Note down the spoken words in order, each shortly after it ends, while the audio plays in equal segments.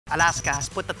Alaska has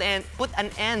put an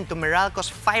end to Meralco's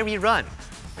fiery run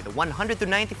with a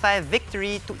 100-95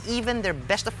 victory to even their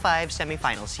best-of-5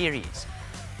 semifinal series.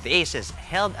 The Aces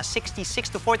held a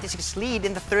 66-46 lead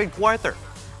in the third quarter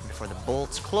before the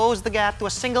Bolts closed the gap to a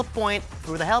single point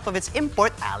through the help of its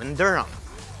import Alan Durham.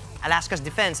 Alaska's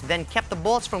defense then kept the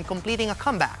Bolts from completing a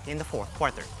comeback in the fourth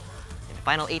quarter. In the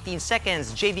final 18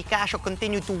 seconds, JV Casio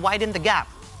continued to widen the gap,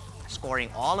 scoring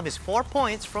all of his 4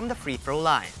 points from the free throw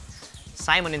line.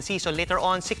 Simon Enciso later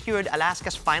on secured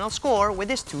Alaska's final score with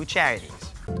his 2 charities.